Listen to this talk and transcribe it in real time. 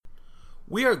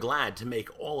We are glad to make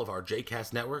all of our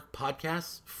JCast Network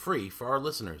podcasts free for our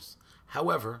listeners.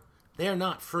 However, they are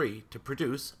not free to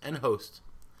produce and host.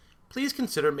 Please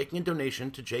consider making a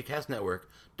donation to JCast Network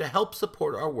to help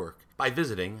support our work by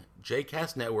visiting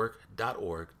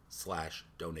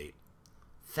jcastnetwork.org/donate.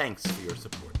 Thanks for your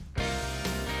support.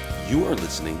 You are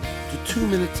listening to 2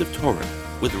 Minutes of Torah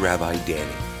with Rabbi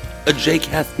Danny, a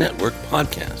JCast Network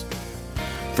podcast.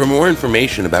 For more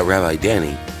information about Rabbi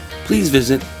Danny, please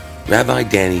visit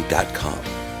rabbidanny.com.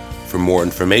 For more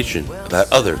information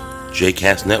about other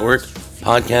JCast Network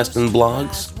podcasts and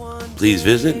blogs, please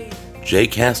visit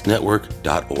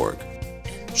jcastnetwork.org.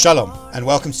 Shalom, and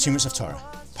welcome to 2 Minutes of Torah,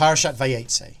 Parashat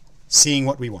Vayetze, Seeing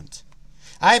What We Want.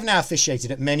 I have now officiated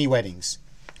at many weddings,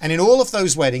 and in all of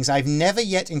those weddings, I've never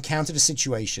yet encountered a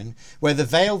situation where the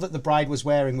veil that the bride was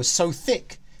wearing was so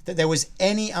thick that there was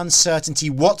any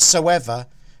uncertainty whatsoever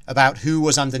about who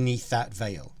was underneath that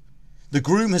veil. The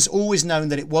groom has always known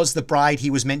that it was the bride he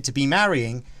was meant to be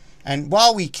marrying, and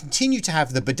while we continue to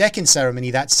have the Bedekin ceremony,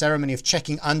 that ceremony of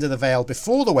checking under the veil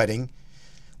before the wedding,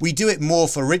 we do it more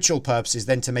for ritual purposes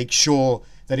than to make sure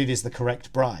that it is the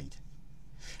correct bride.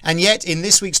 And yet, in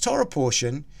this week's Torah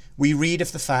portion, we read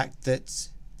of the fact that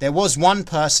there was one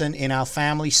person in our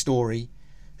family story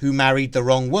who married the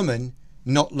wrong woman,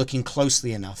 not looking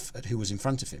closely enough at who was in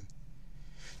front of him.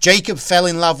 Jacob fell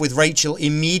in love with Rachel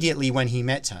immediately when he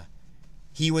met her.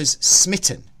 He was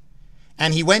smitten,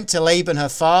 and he went to Laban, her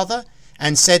father,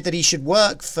 and said that he should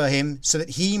work for him so that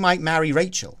he might marry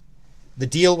Rachel. The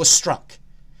deal was struck,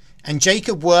 and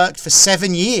Jacob worked for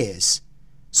 7 years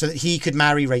so that he could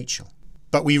marry Rachel.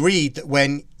 But we read that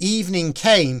when evening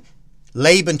came,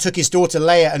 Laban took his daughter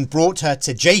Leah and brought her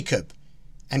to Jacob,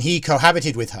 and he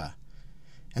cohabited with her.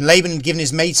 And Laban had given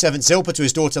his maidservant Zilpah to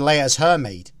his daughter Leah as her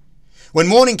maid. When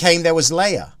morning came, there was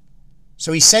Leah.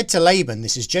 So he said to Laban,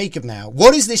 this is Jacob now,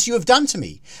 "What is this you have done to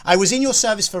me? I was in your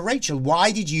service for Rachel.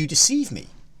 Why did you deceive me?"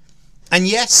 And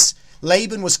yes,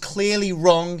 Laban was clearly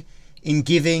wrong in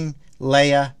giving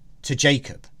Leah to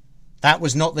Jacob. That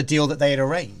was not the deal that they had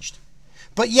arranged.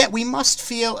 But yet we must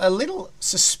feel a little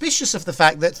suspicious of the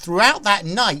fact that throughout that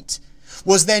night,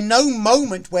 was there no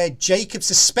moment where Jacob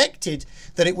suspected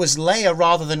that it was Leah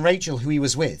rather than Rachel who he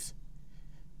was with?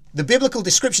 The biblical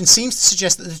description seems to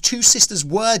suggest that the two sisters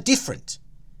were different,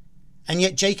 and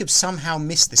yet Jacob somehow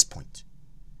missed this point.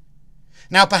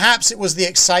 Now perhaps it was the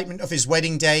excitement of his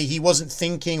wedding day, he wasn't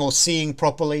thinking or seeing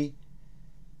properly,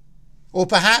 or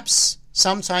perhaps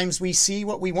sometimes we see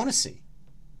what we want to see.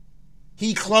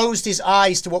 He closed his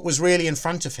eyes to what was really in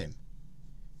front of him.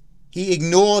 He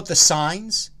ignored the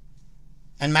signs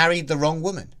and married the wrong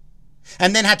woman,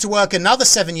 and then had to work another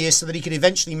 7 years so that he could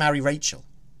eventually marry Rachel.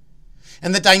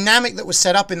 And the dynamic that was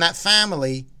set up in that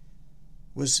family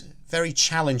was very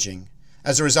challenging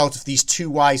as a result of these two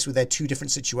wives with their two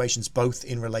different situations, both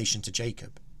in relation to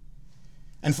Jacob.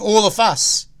 And for all of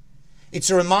us, it's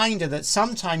a reminder that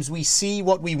sometimes we see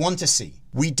what we want to see.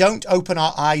 We don't open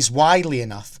our eyes widely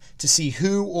enough to see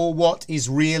who or what is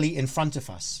really in front of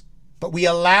us, but we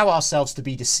allow ourselves to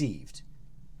be deceived.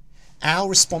 Our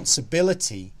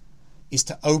responsibility is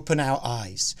to open our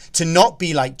eyes, to not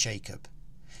be like Jacob.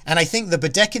 And I think the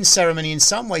Bedekin ceremony in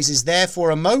some ways is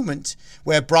therefore a moment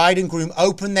where bride and groom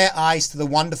open their eyes to the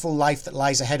wonderful life that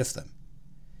lies ahead of them.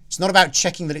 It's not about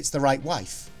checking that it's the right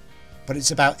wife, but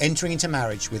it's about entering into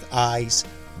marriage with eyes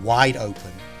wide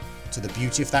open to the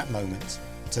beauty of that moment,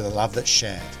 to the love that's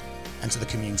shared, and to the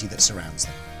community that surrounds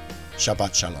them.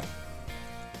 Shabbat Shalom.